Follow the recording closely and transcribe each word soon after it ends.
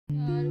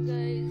यार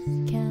guys,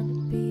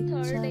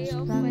 third day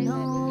of my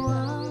happy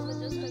मैं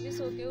just अभी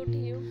सो के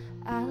उठी हूँ।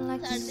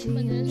 3:30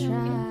 बजे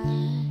शाम के।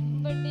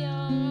 बट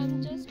यार I am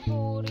just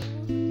boring.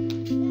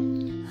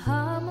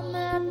 I'm a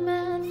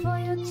madman for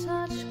your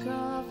touch,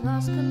 girl, I've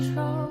lost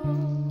control.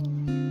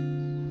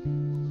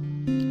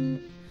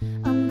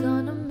 I'm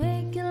gonna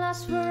make it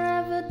last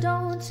forever,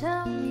 don't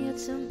tell me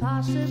it's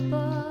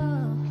impossible.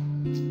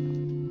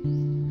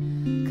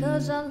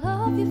 'Cause I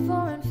love you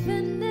for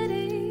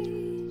infinity.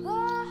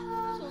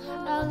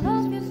 I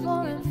love you for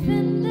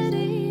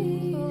infinity.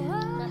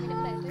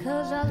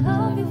 'Cause I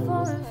love you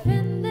for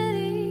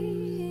infinity.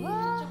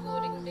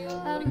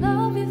 I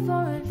love you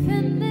for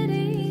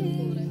infinity.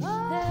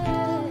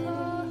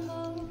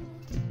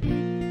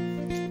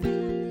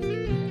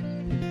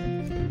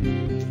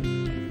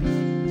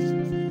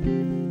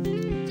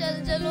 चल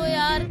चलो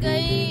यार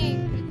कहीं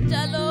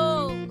चलो।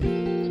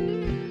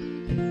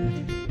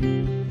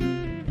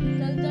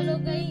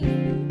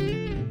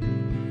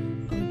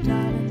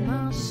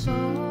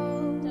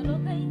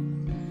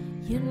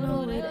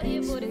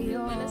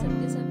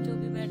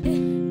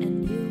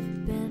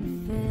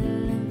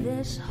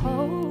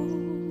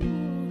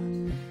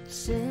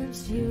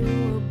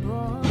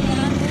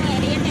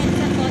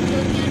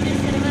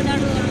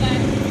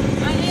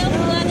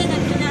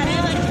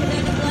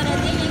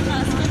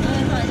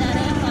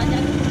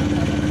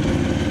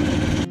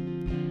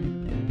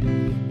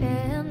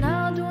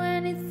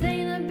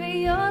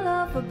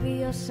 Be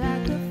your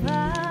sacrifice,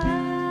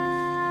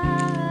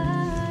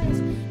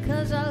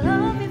 'cause I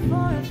love you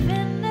for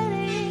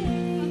infinity.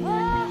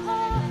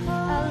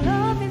 I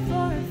love you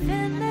for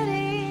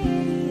infinity.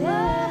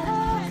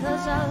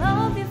 'Cause I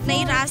love you for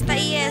नहीं, रास्ता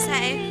ही ऐसा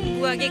है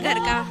बुआ के घर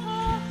का।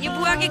 ये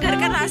बुआ के घर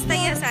का रास्ता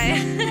ही ऐसा है।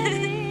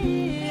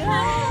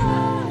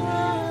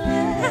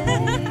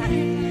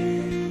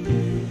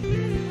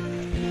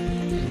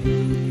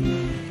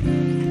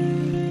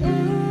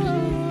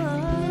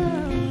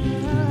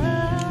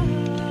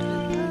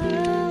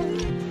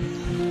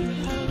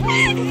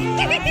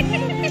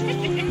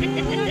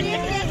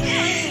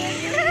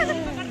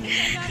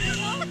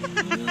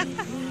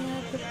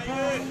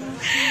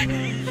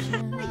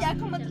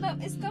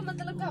 इसका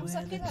मतलब हम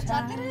सबके घर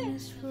जाते रहे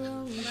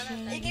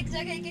एक एक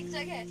जगह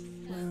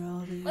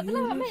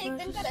मतलब हमें एक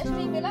दिन का रेस्ट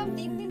नहीं मिला। हम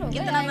 3 दिन हो गए।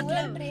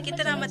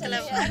 कितना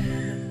मतलब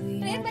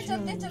ट्रेन में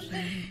चलते चलते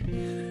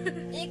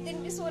एक दिन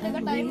भी सोने का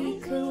टाइम नहीं।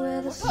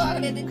 उठो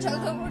अगले दिन चल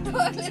दो, उठो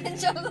अगले दिन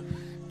चल दो।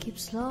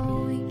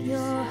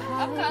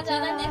 अब कहाँ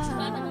जाना है नेक्स्ट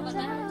बार हमें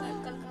पता है।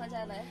 कल कहाँ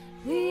जाना है।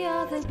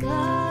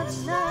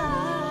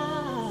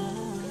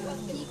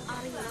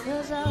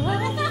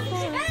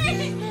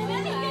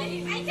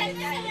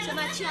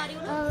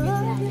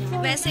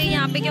 वैसे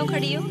यहाँ पे क्यों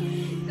खड़ी हो?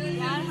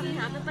 यार हम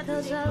यहाँ पे पता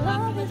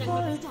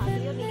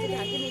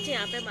नीचे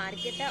यहाँ पे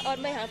मार्केट है और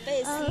मैं यहाँ पे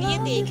इसलिए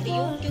देख रही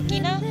हूँ क्योंकि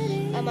ना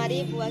हमारी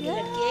बुआ की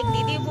लड़की एक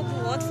दीदी वो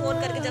बहुत फोन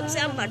करके जब से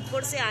हम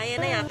भटपुर से आए हैं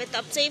ना यहाँ पे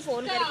तब से ही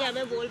फोन करके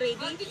हमें बोल रही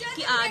थी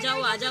कि आ जाओ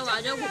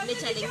घूमने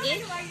चलेंगे।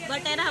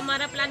 बट है ना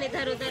हमारा प्लान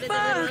इधर उधर तो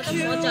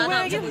बहुत ज्यादा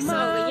हमसे गुस्सा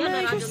हो गई है।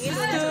 नाराज हो गई।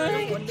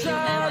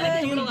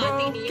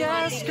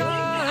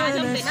 आज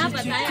हम बिना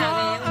बताए आ गए।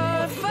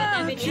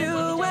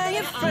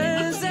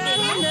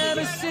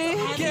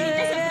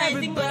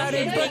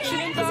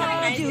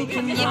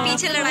 ये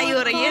पीछे लड़ाई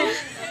हो रही है।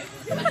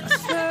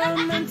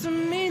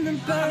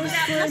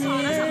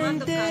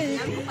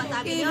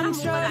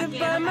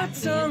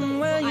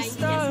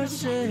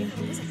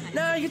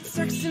 Now you're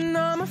texting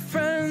all my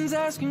friends,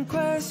 asking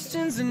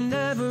questions, and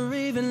never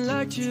even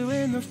liked you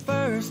in the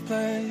first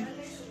place.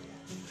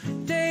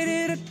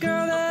 Dated a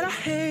girl that I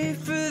hate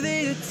for the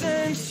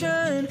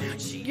attention.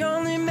 She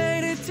only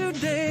made it 2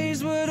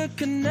 days with a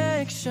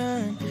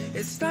connection.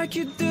 It's like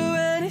you'd do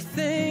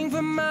anything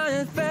for my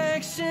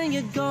affection.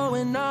 You're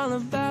going all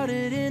about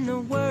it in the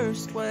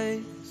worst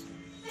ways.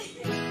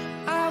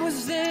 I was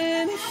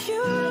into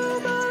you,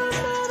 but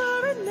I'm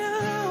over it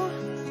now.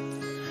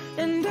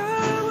 And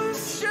I was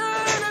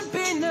trying to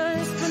be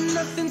nice, but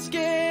nothing's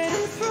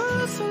getting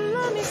through. So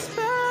let me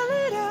spell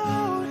it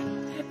out.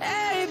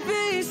 A, B,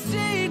 C,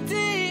 D,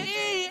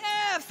 E,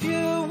 F.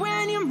 You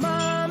and your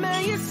mom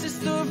and your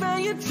sister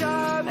and your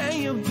job and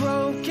your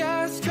broke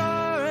ass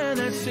car and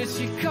that shit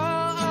you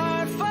call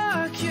art.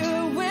 Fuck you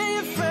and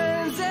your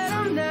friends that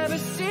I'll never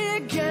see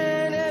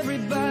again.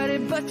 Everybody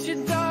but your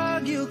dog,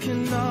 you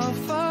can all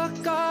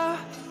fuck off.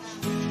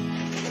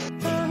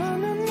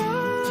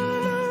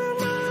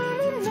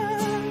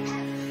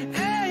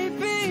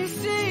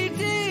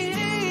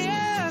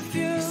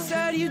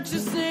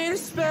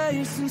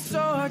 And so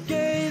I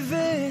gave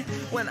it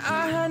when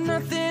I had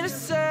nothing to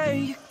say.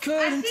 You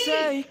couldn't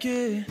take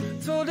it.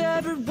 Told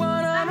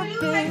everyone I'm a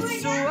bitch,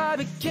 so I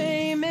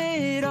became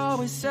it.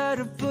 Always said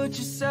to put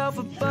yourself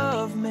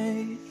above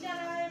me.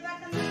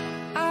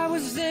 I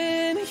was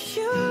into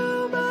you,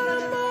 but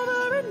I'm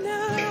over it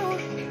now.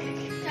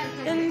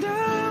 And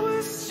I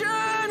was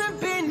trying to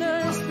be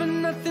nice, but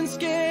nothing's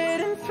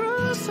getting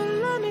through. So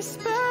let me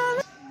spell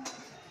it.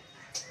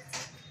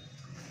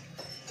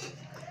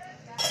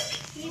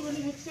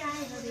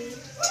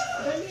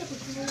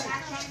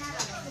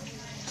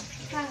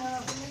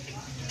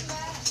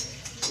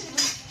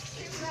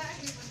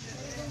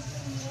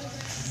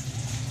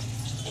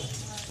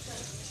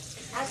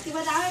 आज की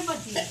बात आवे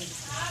पड़ती है।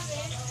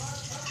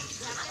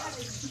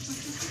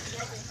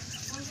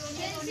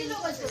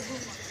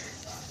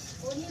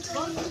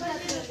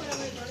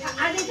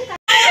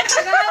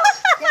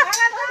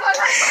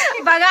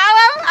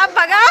 भगाओ अब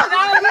भगाओ।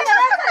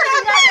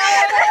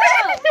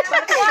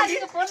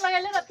 Phone लगा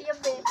ले रही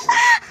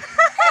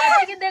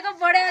है कि देखो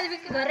बड़े आदमी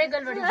के घरे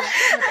गल बड़ी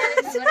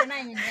घरे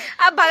नहीं है।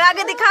 अब भगा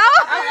के दिखाओ।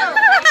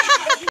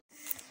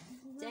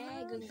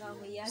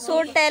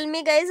 सो टेल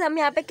मी गाइज, हम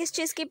यहाँ पे किस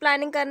चीज की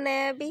प्लानिंग करने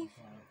हैं अभी?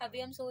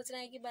 अभी हम सोच रहे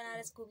हैं कि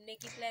बनारस घूमने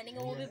की प्लानिंग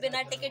है, वो भी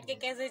बिना टिकट के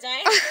कैसे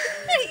जाएं।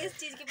 इस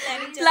चीज की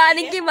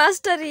प्लानिंग की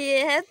मास्टर ये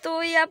है,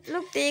 तो ये आप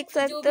लोग देख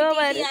सकते हो।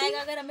 हमारे आएगा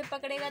अगर हमें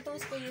पकड़ेगा तो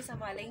उसको ये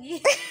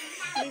संभालेंगी।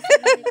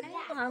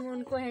 हम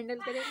उनको हैंडल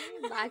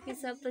करेंगे, बाकी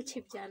सब तो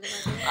छिप जाने।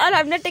 और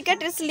हमने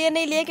टिकट इसलिए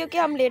नहीं लिए क्योंकि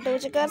हम लेट हो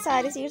चुके हैं और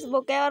सारी सीट्स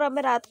बुक है और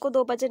हमें रात को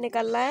 2 बजे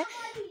निकलना है।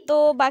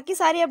 तो बाकी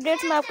सारी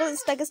अपडेट्स मैं आपको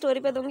इंस्टा की स्टोरी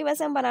पे दूंगी।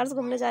 वैसे हम बनारस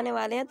घूमने जाने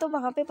वाले हैं, तो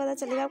वहाँ पे पता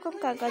चलेगा आपको हम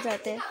कहाँ कहाँ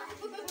जाते हैं।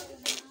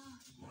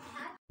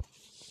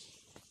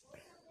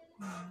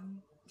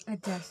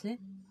 अच्छा से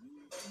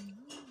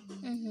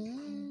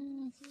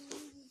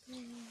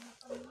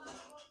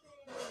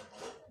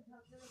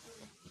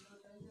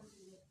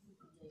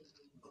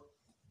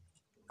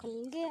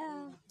खुल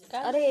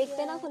गया। अरे एक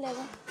पे ना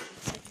खुलेगा।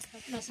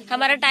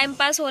 हमारा टाइम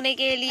पास होने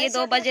के लिए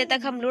 2 बजे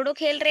तक हम लूडो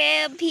खेल रहे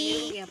हैं अभी।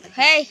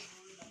 है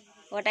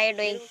what are you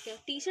doing?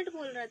 T shirt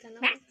बोल रहा था ना।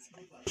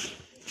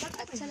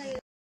 अच्छा लगेगा।